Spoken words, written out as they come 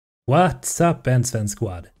What's up, Sven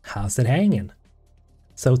Squad? How's it hanging?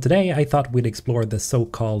 So today I thought we'd explore the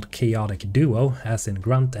so-called chaotic duo, as in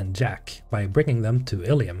Grunt and Jack, by bringing them to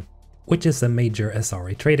Illium, which is a major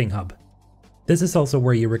Asari trading hub. This is also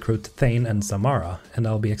where you recruit Thane and Samara, and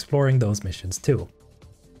I'll be exploring those missions too.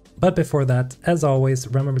 But before that, as always,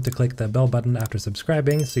 remember to click the bell button after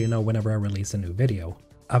subscribing so you know whenever I release a new video.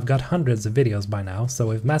 I've got hundreds of videos by now,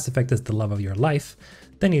 so if Mass Effect is the love of your life,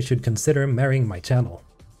 then you should consider marrying my channel.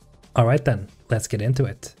 Alright then, let's get into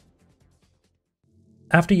it.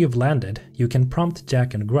 After you've landed, you can prompt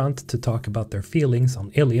Jack and Grunt to talk about their feelings on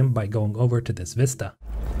Illium by going over to this vista.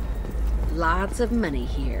 Lots of money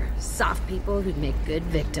here. Soft people who'd make good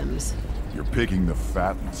victims. You're picking the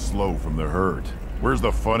fat and slow from the herd. Where's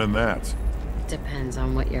the fun in that? Depends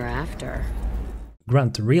on what you're after.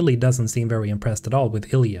 Grunt really doesn't seem very impressed at all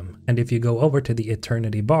with Illium, and if you go over to the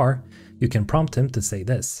Eternity Bar, you can prompt him to say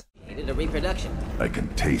this. Hated a reproduction. I can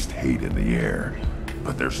taste hate in the air,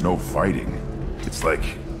 but there's no fighting. It's like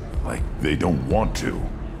they don't want to.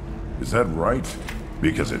 Is that right?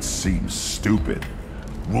 Because it seems stupid.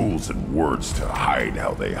 Rules and words to hide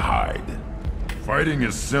how they hide. Fighting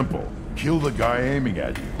is simple. Kill the guy aiming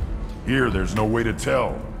at you. Here, there's no way to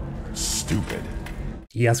tell. Stupid.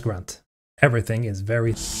 Yes, Grunt. Everything is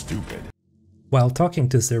very stupid. While talking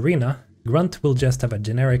to Seryna, Grunt will just have a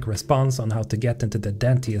generic response on how to get into the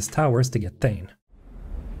Dantius Towers to get Thane.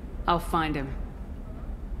 I'll find him.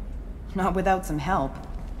 Not without some help.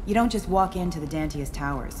 You don't just walk into the Dantius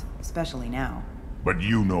Towers, especially now. But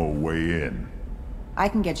you know a way in. I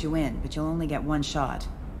can get you in, but you'll only get one shot.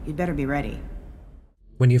 You'd better be ready.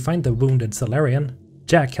 When you find the wounded Salarian,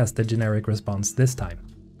 Jack has the generic response this time.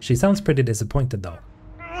 She sounds pretty disappointed though.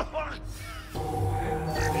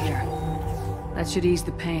 Here. That should ease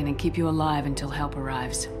the pain and keep you alive until help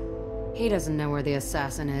arrives. He doesn't know where the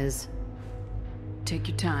assassin is. Take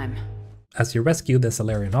your time. As you rescue the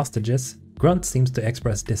Salarian hostages, Grunt seems to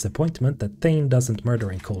express disappointment that Thane doesn't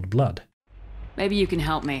murder in cold blood. Maybe you can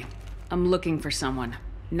help me. I'm looking for someone,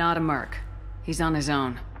 not a merc. He's on his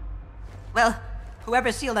own. Well,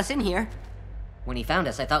 whoever sealed us in here. When he found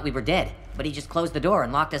us, I thought we were dead, but he just closed the door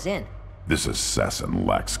and locked us in. This assassin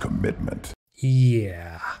lacks commitment.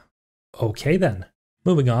 Yeah. Okay then.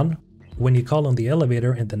 Moving on. When you call on the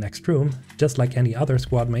elevator in the next room, just like any other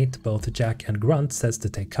squad mate, both Jack and Grunt says to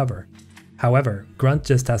take cover. However, Grunt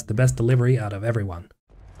just has the best delivery out of everyone.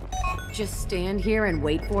 Just stand here and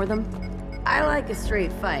wait for them? I like a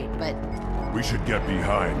straight fight, but... We should get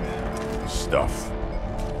behind stuff.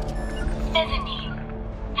 Mezzanine.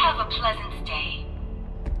 Have a pleasant stay.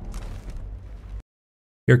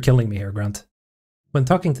 You're killing me here, Grunt. When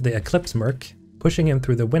talking to the Eclipse merc, pushing him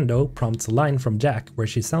through the window prompts a line from Jack where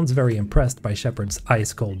she sounds very impressed by Shepard's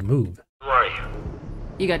ice-cold move. Who are you?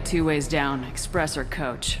 You got two ways down, express or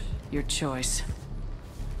coach. Your choice.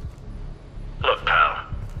 Look, pal.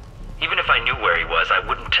 Even if I knew where he was, I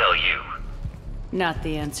wouldn't tell you. Not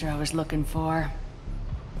the answer I was looking for.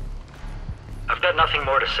 I've got nothing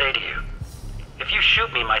more to say to you. If you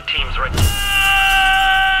shoot me, my team's right.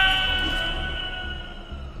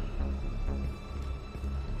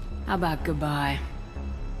 How about goodbye?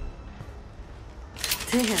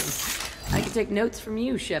 Damn. I could take notes from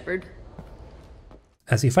you, Shepard.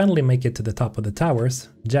 As you finally make it to the top of the towers,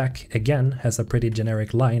 Jack, again, has a pretty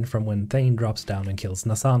generic line from when Thane drops down and kills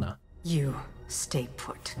Nassana. You stay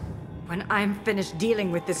put. When I'm finished dealing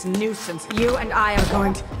with this nuisance, you and I are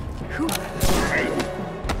going to... Who?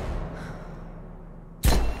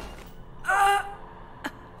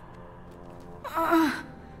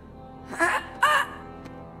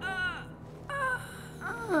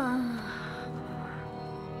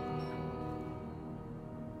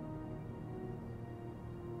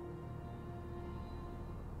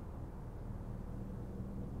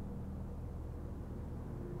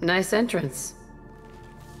 Nice entrance.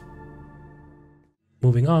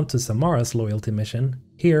 Moving on to Samara's loyalty mission,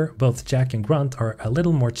 here both Jack and Grunt are a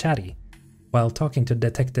little more chatty. While talking to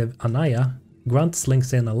Detective Anaya, Grunt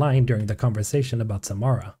slinks in a line during the conversation about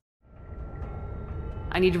Samara.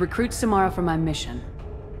 I need to recruit Samara for my mission.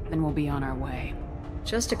 Then we'll be on our way.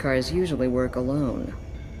 Justicars usually work alone,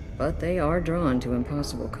 but they are drawn to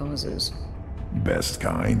impossible causes. Best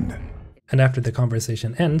kind. And after the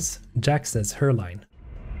conversation ends, Jack says her line.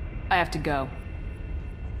 I have to go.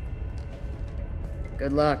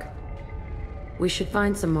 Good luck. We should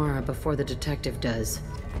find Samara before the detective does.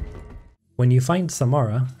 When you find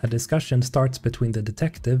Samara, a discussion starts between the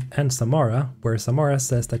detective and Samara, where Samara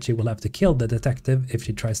says that she will have to kill the detective if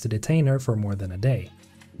she tries to detain her for more than a day,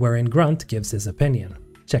 wherein Grunt gives his opinion.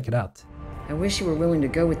 Check it out. I wish you were willing to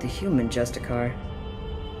go with the human Justicar.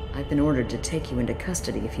 I've been ordered to take you into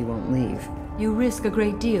custody if you won't leave. You risk a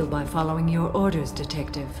great deal by following your orders,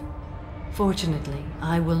 Detective. Fortunately,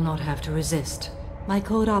 I will not have to resist. My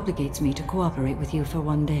code obligates me to cooperate with you for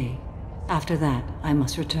 1 day. After that, I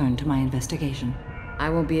must return to my investigation. I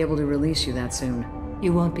won't be able to release you that soon.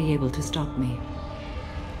 You won't be able to stop me.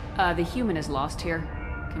 The human is lost here.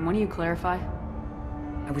 Can one of you clarify?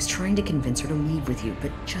 I was trying to convince her to leave with you,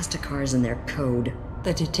 but Justicar's in their code.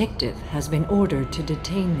 The detective has been ordered to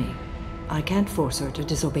detain me. I can't force her to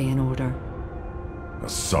disobey an order.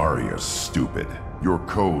 Asari is stupid. Your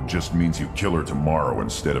code just means you kill her tomorrow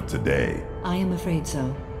instead of today. I am afraid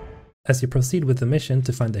so. As you proceed with the mission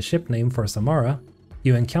to find the ship name for Samara,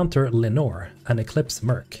 you encounter Elnora, an Eclipse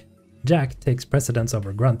merc. Jack takes precedence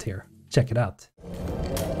over Grunt here. Check it out.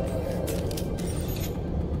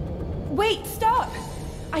 Wait, stop!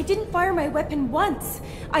 I didn't fire my weapon once.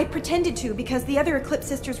 I pretended to because the other Eclipse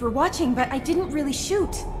sisters were watching, but I didn't really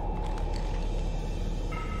shoot.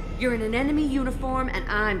 You're in an enemy uniform and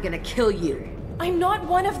I'm gonna kill you. I'm not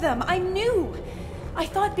one of them. I'm new. I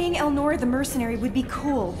thought being Elnora the mercenary would be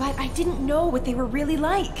cool, but I didn't know what they were really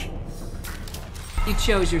like. You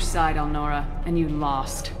chose your side, Elnora, and you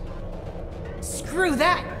lost. Screw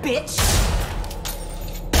that, bitch!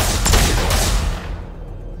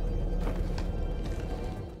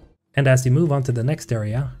 And as you move on to the next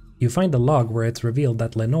area, you find a log where it's revealed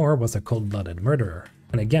that Elnora was a cold-blooded murderer.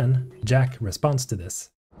 And again, Jack responds to this.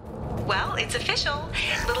 Well, it's official.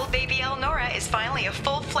 Little baby Elnora is finally a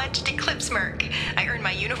full-fledged Eclipse merc. I earned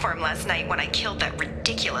my uniform last night when I killed that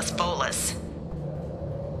ridiculous bolus.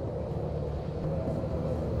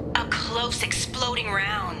 Up close, exploding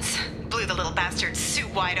rounds. Blew the little bastard's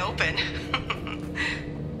suit wide open.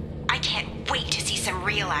 I can't wait to see some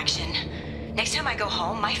real action. Next time I go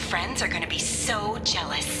home, my friends are gonna be so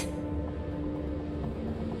jealous.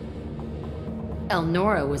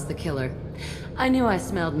 Elnora was the killer. I knew I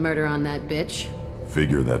smelled murder on that bitch.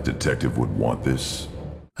 Figure that detective would want this.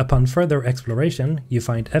 Upon further exploration, you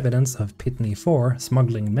find evidence of Pitney 4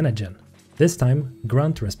 smuggling Minigen. This time,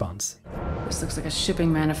 Grunt responds. This looks like a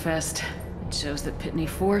shipping manifest. It shows that Pitney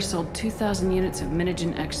 4 sold 2,000 units of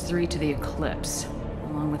Minigen X3 to the Eclipse,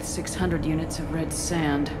 along with 600 units of red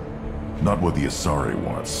sand. Not what the Asari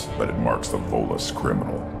wants, but it marks the Volus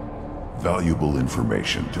criminal. Valuable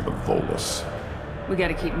information to the Volus. We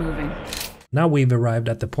gotta keep moving. Now we've arrived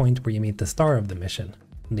at the point where you meet the star of the mission,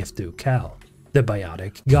 Niftu Cal, the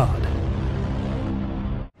biotic god.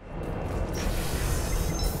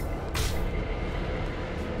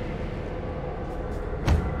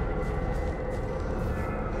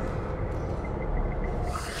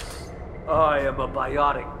 I am a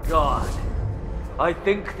biotic god. I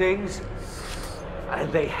think things,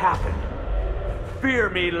 and they happen. Fear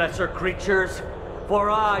me, lesser creatures, for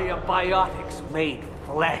I am biotics made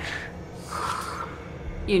flesh.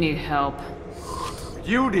 You need help.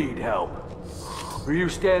 You need help. Or you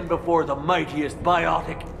stand before the mightiest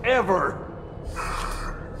biotic ever.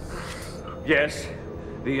 Yes,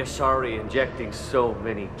 the Asari injecting so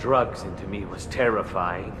many drugs into me was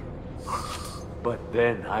terrifying. But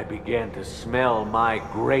then I began to smell my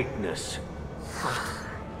greatness.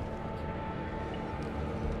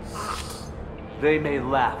 They may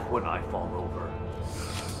laugh when I fall over,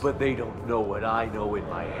 but they don't know what I know in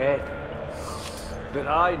my head. That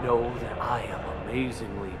I know that I am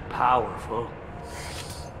amazingly powerful.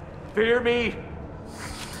 Fear me?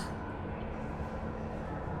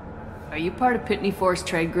 Are you part of Pitney 4's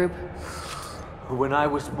trade group? When I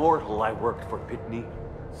was mortal, I worked for Pitney.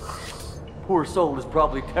 Poor soul is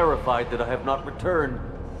probably terrified that I have not returned.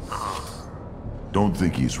 Don't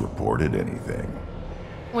think he's reported anything.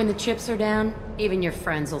 When the chips are down, even your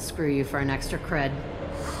friends will screw you for an extra cred.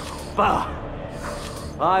 Bah!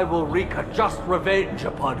 I will wreak a just revenge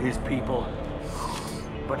upon his people.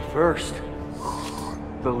 But first,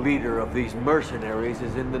 the leader of these mercenaries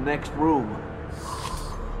is in the next room.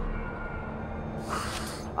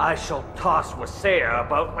 I shall toss Wasea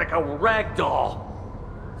about like a rag doll.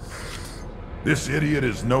 This idiot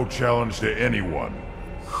is no challenge to anyone.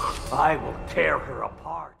 I will tear her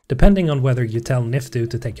apart. Depending on whether you tell Niftu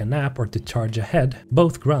to take a nap or to charge ahead,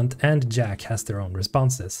 both Grunt and Jack has their own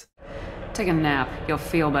responses. Take a nap, you'll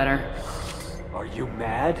feel better. Are you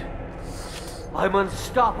mad? I'm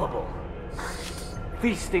unstoppable.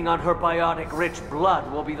 Feasting on her biotic-rich blood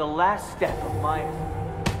will be the last step of my...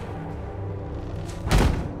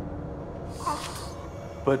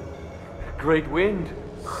 But... Great Wind...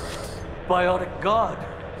 Biotic God...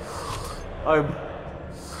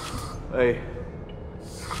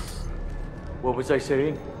 What was I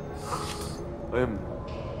saying? I'm...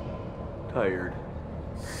 tired.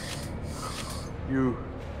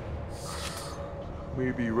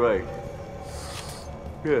 may be right.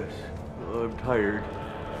 Yes, I'm tired.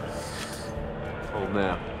 I'll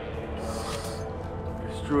nap.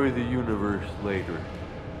 Destroy the universe later.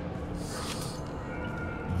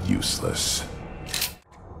 Useless.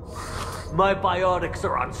 My biotics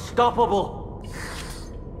are unstoppable!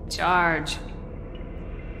 Charge.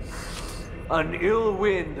 An ill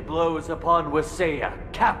wind blows upon Wasea,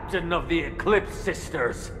 captain of the Eclipse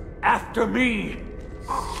Sisters. After me!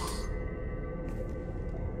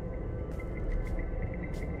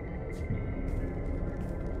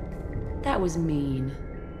 That was mean,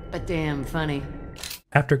 but damn funny.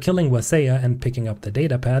 After killing Wasea and picking up the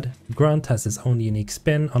datapad, Grunt has his own unique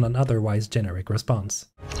spin on an otherwise generic response.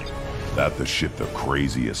 That the ship the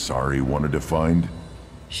crazy Asari wanted to find?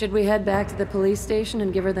 Should we head back to the police station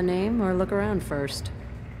and give her the name, or look around first?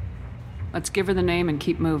 Let's give her the name and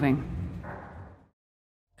keep moving.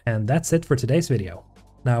 And that's it for today's video.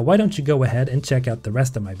 Now why don't you go ahead and check out the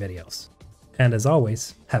rest of my videos. And as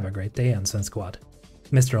always, have a great day, Ensign Squad.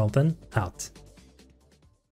 MrHulthen out.